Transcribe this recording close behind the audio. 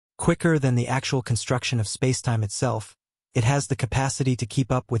Quicker than the actual construction of spacetime itself, it has the capacity to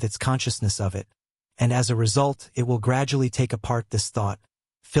keep up with its consciousness of it, and as a result, it will gradually take apart this thought,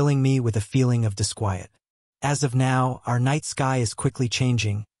 filling me with a feeling of disquiet. As of now, our night sky is quickly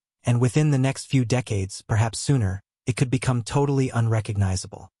changing, and within the next few decades, perhaps sooner, it could become totally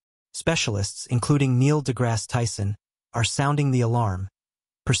unrecognizable. Specialists, including Neil deGrasse Tyson, are sounding the alarm,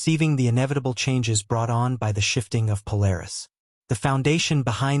 perceiving the inevitable changes brought on by the shifting of Polaris. The foundation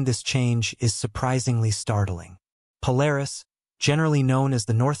behind this change is surprisingly startling. Polaris, generally known as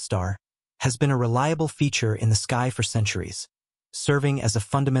the North Star, has been a reliable feature in the sky for centuries, serving as a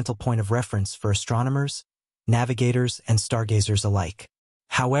fundamental point of reference for astronomers, navigators, and stargazers alike.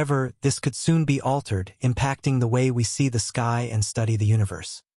 However, this could soon be altered, impacting the way we see the sky and study the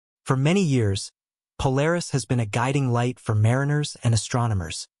universe. For many years, Polaris has been a guiding light for mariners and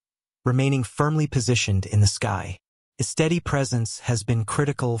astronomers, remaining firmly positioned in the sky. Its steady presence has been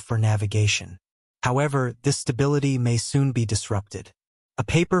critical for navigation. However, this stability may soon be disrupted. A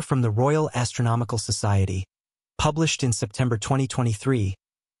paper from the Royal Astronomical Society, published in September 2023,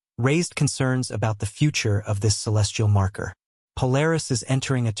 raised concerns about the future of this celestial marker. Polaris is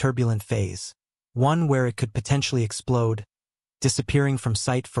entering a turbulent phase, one where it could potentially explode, disappearing from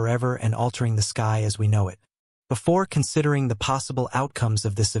sight forever and altering the sky as we know it. Before considering the possible outcomes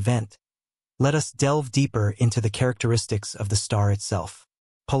of this event, let us delve deeper into the characteristics of the star itself.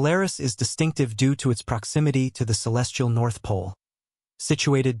 Polaris is distinctive due to its proximity to the celestial North Pole,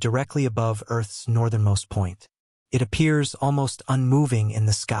 situated directly above Earth's northernmost point. It appears almost unmoving in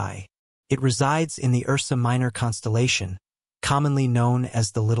the sky. It resides in the Ursa Minor constellation, commonly known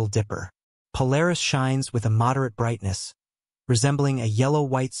as the Little Dipper. Polaris shines with a moderate brightness, resembling a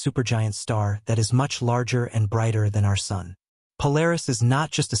yellow-white supergiant star that is much larger and brighter than our Sun. Polaris is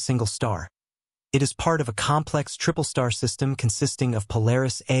not just a single star. It is part of a complex triple-star system consisting of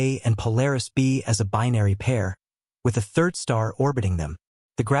Polaris A and Polaris B as a binary pair, with a third star orbiting them.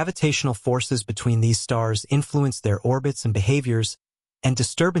 The gravitational forces between these stars influence their orbits and behaviors, and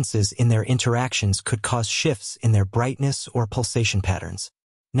disturbances in their interactions could cause shifts in their brightness or pulsation patterns.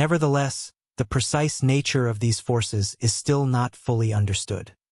 Nevertheless, the precise nature of these forces is still not fully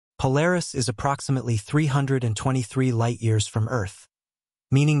understood. Polaris is approximately 323 light-years from Earth,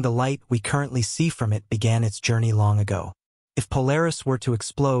 meaning the light we currently see from it began its journey long ago. If Polaris were to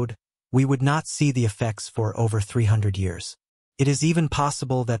explode, we would not see the effects for over 300 years. It is even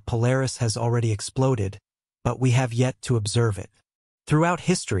possible that Polaris has already exploded, but we have yet to observe it. Throughout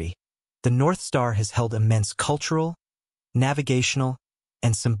history, the North Star has held immense cultural, navigational,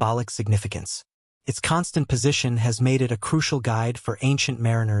 and symbolic significance. Its constant position has made it a crucial guide for ancient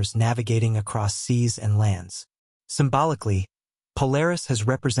mariners navigating across seas and lands. Symbolically, Polaris has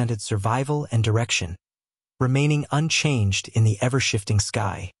represented survival and direction, remaining unchanged in the ever-shifting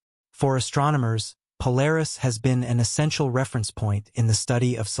sky. For astronomers, Polaris has been an essential reference point in the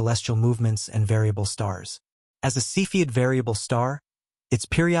study of celestial movements and variable stars. As a Cepheid variable star, its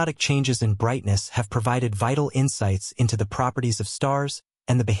periodic changes in brightness have provided vital insights into the properties of stars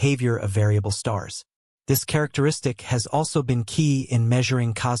and the behavior of variable stars. This characteristic has also been key in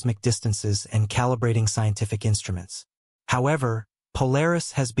measuring cosmic distances and calibrating scientific instruments. However,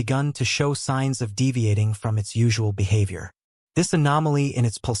 Polaris has begun to show signs of deviating from its usual behavior. This anomaly in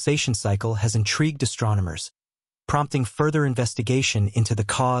its pulsation cycle has intrigued astronomers, prompting further investigation into the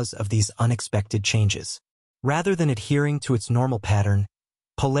cause of these unexpected changes. Rather than adhering to its normal pattern,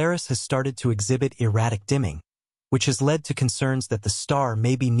 Polaris has started to exhibit erratic dimming, which has led to concerns that the star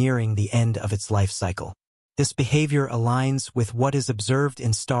may be nearing the end of its life cycle. This behavior aligns with what is observed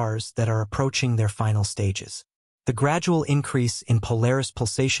in stars that are approaching their final stages. The gradual increase in Polaris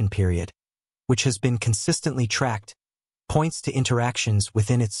pulsation period, which has been consistently tracked, points to interactions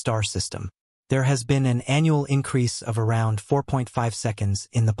within its star system. There has been an annual increase of around 4.5 seconds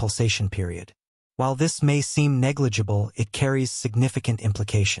in the pulsation period. While this may seem negligible, it carries significant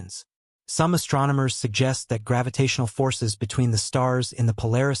implications. Some astronomers suggest that gravitational forces between the stars in the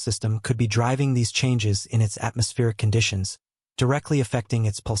Polaris system could be driving these changes in its atmospheric conditions, directly affecting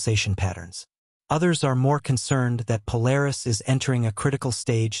its pulsation patterns. Others are more concerned that Polaris is entering a critical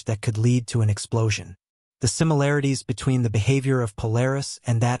stage that could lead to an explosion. The similarities between the behavior of Polaris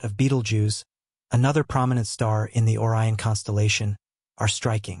and that of Betelgeuse, another prominent star in the Orion constellation, are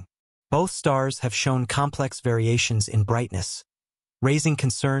striking. Both stars have shown complex variations in brightness, raising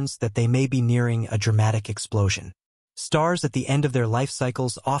concerns that they may be nearing a dramatic explosion. Stars at the end of their life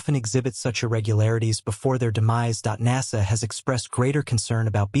cycles often exhibit such irregularities before their demise. NASA has expressed greater concern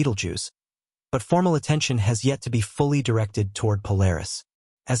about Betelgeuse, but formal attention has yet to be fully directed toward Polaris.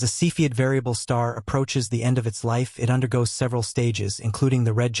 As a Cepheid variable star approaches the end of its life, it undergoes several stages, including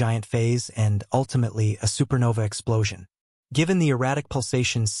the red giant phase and, ultimately, a supernova explosion. Given the erratic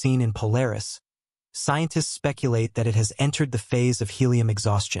pulsations seen in Polaris, scientists speculate that it has entered the phase of helium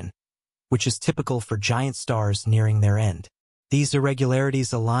exhaustion, which is typical for giant stars nearing their end. These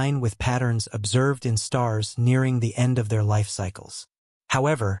irregularities align with patterns observed in stars nearing the end of their life cycles.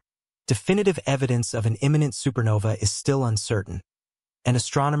 However, definitive evidence of an imminent supernova is still uncertain, and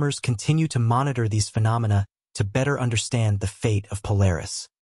astronomers continue to monitor these phenomena to better understand the fate of Polaris.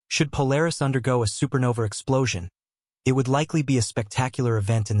 Should Polaris undergo a supernova explosion, it would likely be a spectacular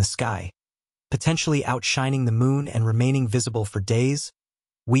event in the sky, potentially outshining the moon and remaining visible for days,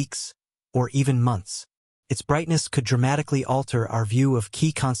 weeks, or even months. Its brightness could dramatically alter our view of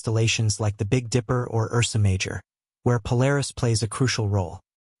key constellations like the Big Dipper or Ursa Major, where Polaris plays a crucial role.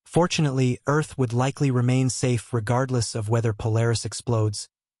 Fortunately, Earth would likely remain safe regardless of whether Polaris explodes,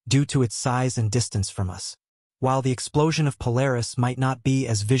 due to its size and distance from us. While the explosion of Polaris might not be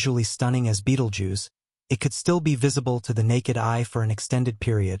as visually stunning as Betelgeuse, it could still be visible to the naked eye for an extended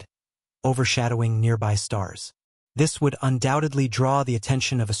period, overshadowing nearby stars. This would undoubtedly draw the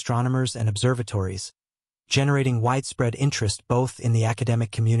attention of astronomers and observatories, generating widespread interest both in the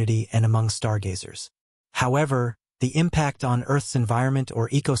academic community and among stargazers. However, the impact on Earth's environment or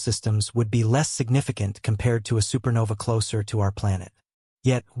ecosystems would be less significant compared to a supernova closer to our planet.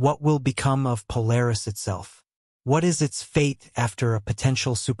 Yet, what will become of Polaris itself? What is its fate after a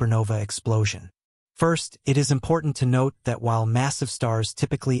potential supernova explosion? First, it is important to note that while massive stars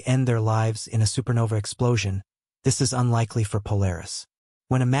typically end their lives in a supernova explosion, this is unlikely for Polaris.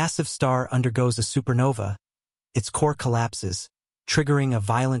 When a massive star undergoes a supernova, its core collapses, triggering a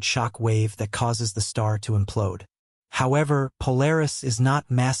violent shock wave that causes the star to implode. However, Polaris is not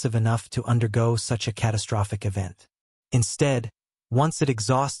massive enough to undergo such a catastrophic event. Instead, once it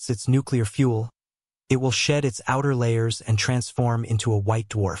exhausts its nuclear fuel, it will shed its outer layers and transform into a white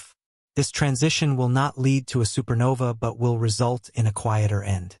dwarf. This transition will not lead to a supernova but will result in a quieter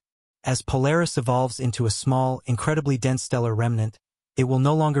end. As Polaris evolves into a small, incredibly dense stellar remnant, it will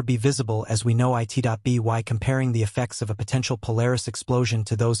no longer be visible as we know it. By comparing the effects of a potential Polaris explosion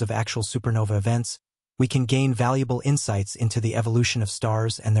to those of actual supernova events, we can gain valuable insights into the evolution of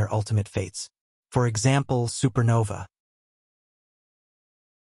stars and their ultimate fates. For example, supernova.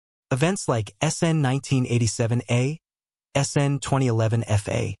 Events like SN 1987A, SN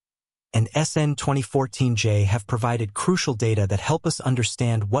 2011FA, and SN 2014J have provided crucial data that help us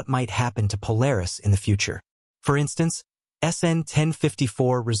understand what might happen to Polaris in the future. For instance, SN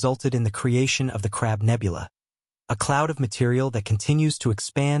 1054 resulted in the creation of the Crab Nebula, a cloud of material that continues to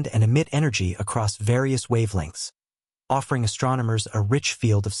expand and emit energy across various wavelengths, offering astronomers a rich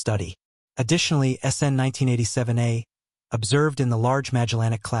field of study. Additionally, SN 1987A, observed in the Large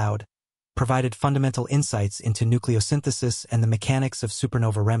Magellanic Cloud, provided fundamental insights into nucleosynthesis and the mechanics of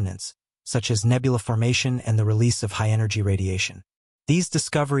supernova remnants, such as nebula formation and the release of high-energy radiation. These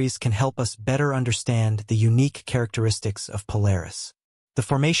discoveries can help us better understand the unique characteristics of Polaris. The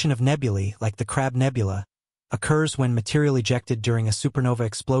formation of nebulae, like the Crab Nebula, occurs when material ejected during a supernova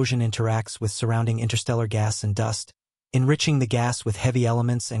explosion interacts with surrounding interstellar gas and dust, enriching the gas with heavy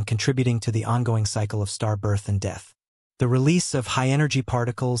elements and contributing to the ongoing cycle of star birth and death. The release of high-energy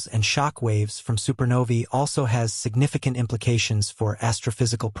particles and shock waves from supernovae also has significant implications for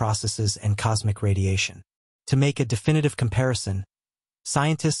astrophysical processes and cosmic radiation. To make a definitive comparison,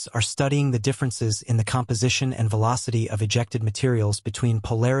 scientists are studying the differences in the composition and velocity of ejected materials between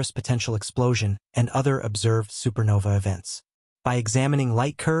Polaris potential explosion and other observed supernova events. By examining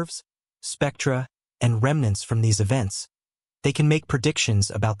light curves, spectra, and remnants from these events, they can make predictions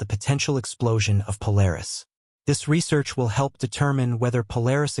about the potential explosion of Polaris. This research will help determine whether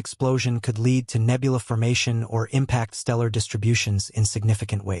Polaris explosion could lead to nebula formation or impact stellar distributions in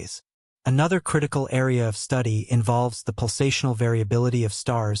significant ways. Another critical area of study involves the pulsational variability of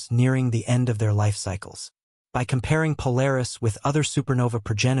stars nearing the end of their life cycles. By comparing Polaris with other supernova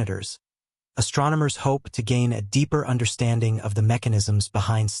progenitors, astronomers hope to gain a deeper understanding of the mechanisms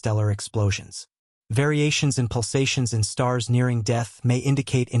behind stellar explosions. Variations in pulsations in stars nearing death may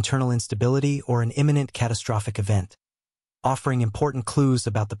indicate internal instability or an imminent catastrophic event, offering important clues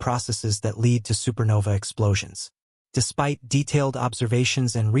about the processes that lead to supernova explosions. Despite detailed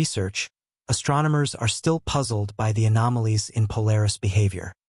observations and research, astronomers are still puzzled by the anomalies in Polaris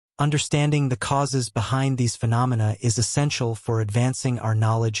behavior. Understanding the causes behind these phenomena is essential for advancing our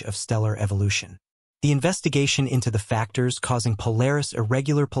knowledge of stellar evolution. The investigation into the factors causing Polaris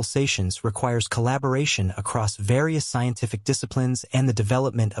irregular pulsations requires collaboration across various scientific disciplines and the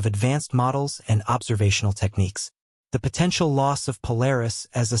development of advanced models and observational techniques. The potential loss of Polaris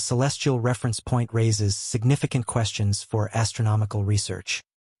as a celestial reference point raises significant questions for astronomical research.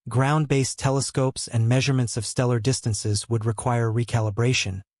 Ground-based telescopes and measurements of stellar distances would require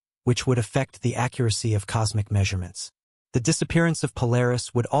recalibration, which would affect the accuracy of cosmic measurements. The disappearance of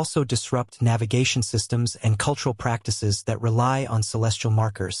Polaris would also disrupt navigation systems and cultural practices that rely on celestial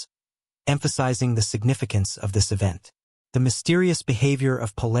markers, emphasizing the significance of this event. The mysterious behavior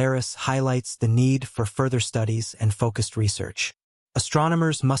of Polaris highlights the need for further studies and focused research.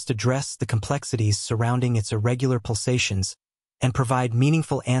 Astronomers must address the complexities surrounding its irregular pulsations and provide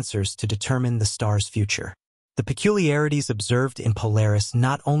meaningful answers to determine the star's future. The peculiarities observed in Polaris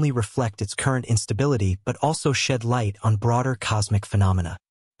not only reflect its current instability but also shed light on broader cosmic phenomena.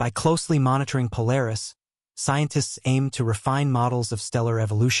 By closely monitoring Polaris, scientists aim to refine models of stellar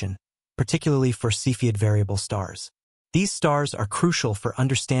evolution, particularly for Cepheid variable stars. These stars are crucial for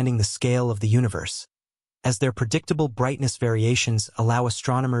understanding the scale of the universe, as their predictable brightness variations allow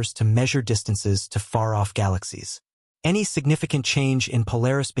astronomers to measure distances to far-off galaxies. Any significant change in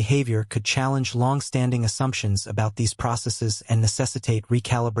Polaris behavior could challenge long-standing assumptions about these processes and necessitate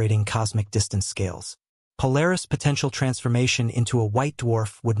recalibrating cosmic distance scales. Polaris' potential transformation into a white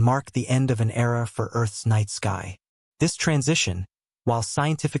dwarf would mark the end of an era for Earth's night sky. This transition, while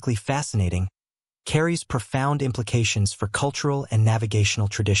scientifically fascinating, carries profound implications for cultural and navigational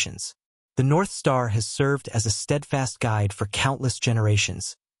traditions. The North Star has served as a steadfast guide for countless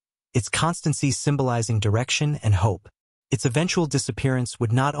generations, its constancy symbolizing direction and hope. Its eventual disappearance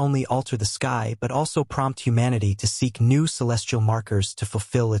would not only alter the sky but also prompt humanity to seek new celestial markers to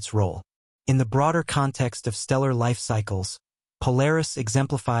fulfill its role. In the broader context of stellar life cycles, Polaris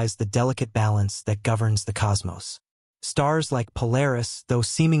exemplifies the delicate balance that governs the cosmos. Stars like Polaris, though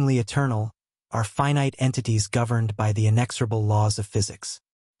seemingly eternal, are finite entities governed by the inexorable laws of physics.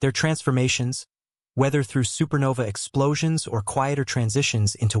 Their transformations, whether through supernova explosions or quieter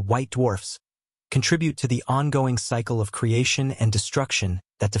transitions into white dwarfs, contribute to the ongoing cycle of creation and destruction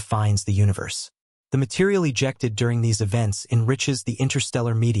that defines the universe. The material ejected during these events enriches the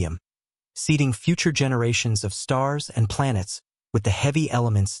interstellar medium, seeding future generations of stars and planets with the heavy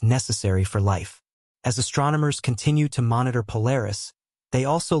elements necessary for life. As astronomers continue to monitor Polaris, they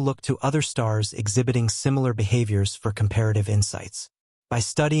also look to other stars exhibiting similar behaviors for comparative insights. By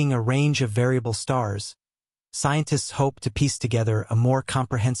studying a range of variable stars, scientists hope to piece together a more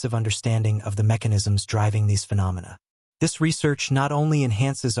comprehensive understanding of the mechanisms driving these phenomena. This research not only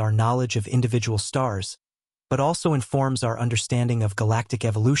enhances our knowledge of individual stars, but also informs our understanding of galactic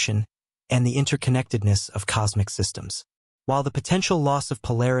evolution and the interconnectedness of cosmic systems. While the potential loss of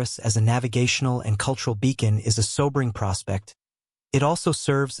Polaris as a navigational and cultural beacon is a sobering prospect, it also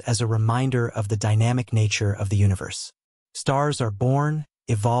serves as a reminder of the dynamic nature of the universe. Stars are born,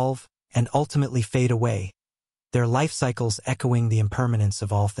 evolve, and ultimately fade away, their life cycles echoing the impermanence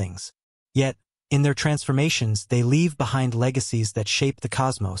of all things. Yet, in their transformations, they leave behind legacies that shape the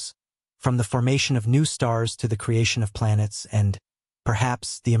cosmos, from the formation of new stars to the creation of planets and,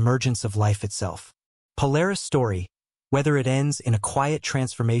 perhaps, the emergence of life itself. Polaris' story, whether it ends in a quiet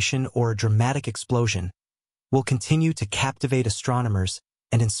transformation or a dramatic explosion, will continue to captivate astronomers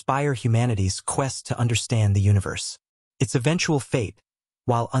and inspire humanity's quest to understand the universe. Its eventual fate,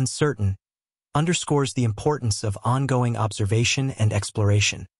 while uncertain, underscores the importance of ongoing observation and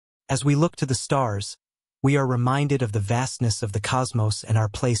exploration. As we look to the stars, we are reminded of the vastness of the cosmos and our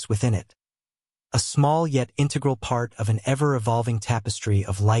place within it, a small yet integral part of an ever-evolving tapestry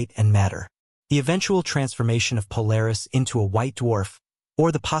of light and matter. The eventual transformation of Polaris into a white dwarf,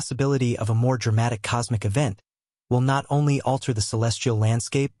 or the possibility of a more dramatic cosmic event, will not only alter the celestial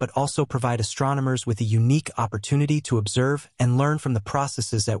landscape but also provide astronomers with a unique opportunity to observe and learn from the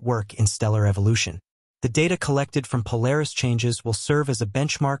processes at work in stellar evolution. The data collected from Polaris changes will serve as a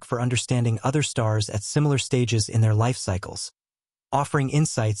benchmark for understanding other stars at similar stages in their life cycles, offering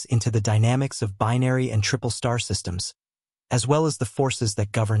insights into the dynamics of binary and triple star systems, as well as the forces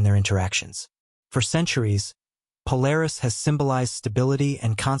that govern their interactions. For centuries, Polaris has symbolized stability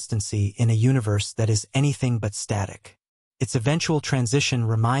and constancy in a universe that is anything but static. Its eventual transition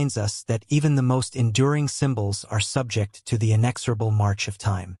reminds us that even the most enduring symbols are subject to the inexorable march of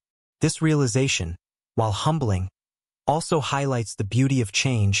time. This realization, while humbling, also highlights the beauty of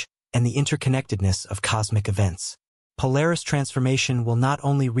change and the interconnectedness of cosmic events. Polaris transformation will not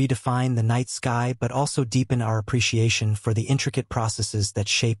only redefine the night sky but also deepen our appreciation for the intricate processes that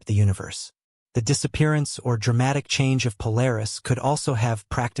shape the universe. The disappearance or dramatic change of Polaris could also have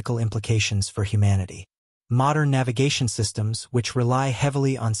practical implications for humanity. Modern navigation systems, which rely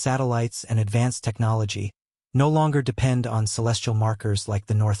heavily on satellites and advanced technology, no longer depend on celestial markers like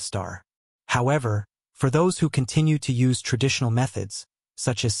the North Star. However, For those who continue to use traditional methods,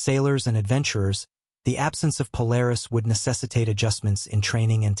 such as sailors and adventurers, the absence of Polaris would necessitate adjustments in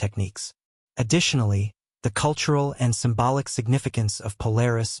training and techniques. Additionally, the cultural and symbolic significance of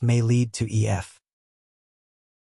Polaris may lead to e.f.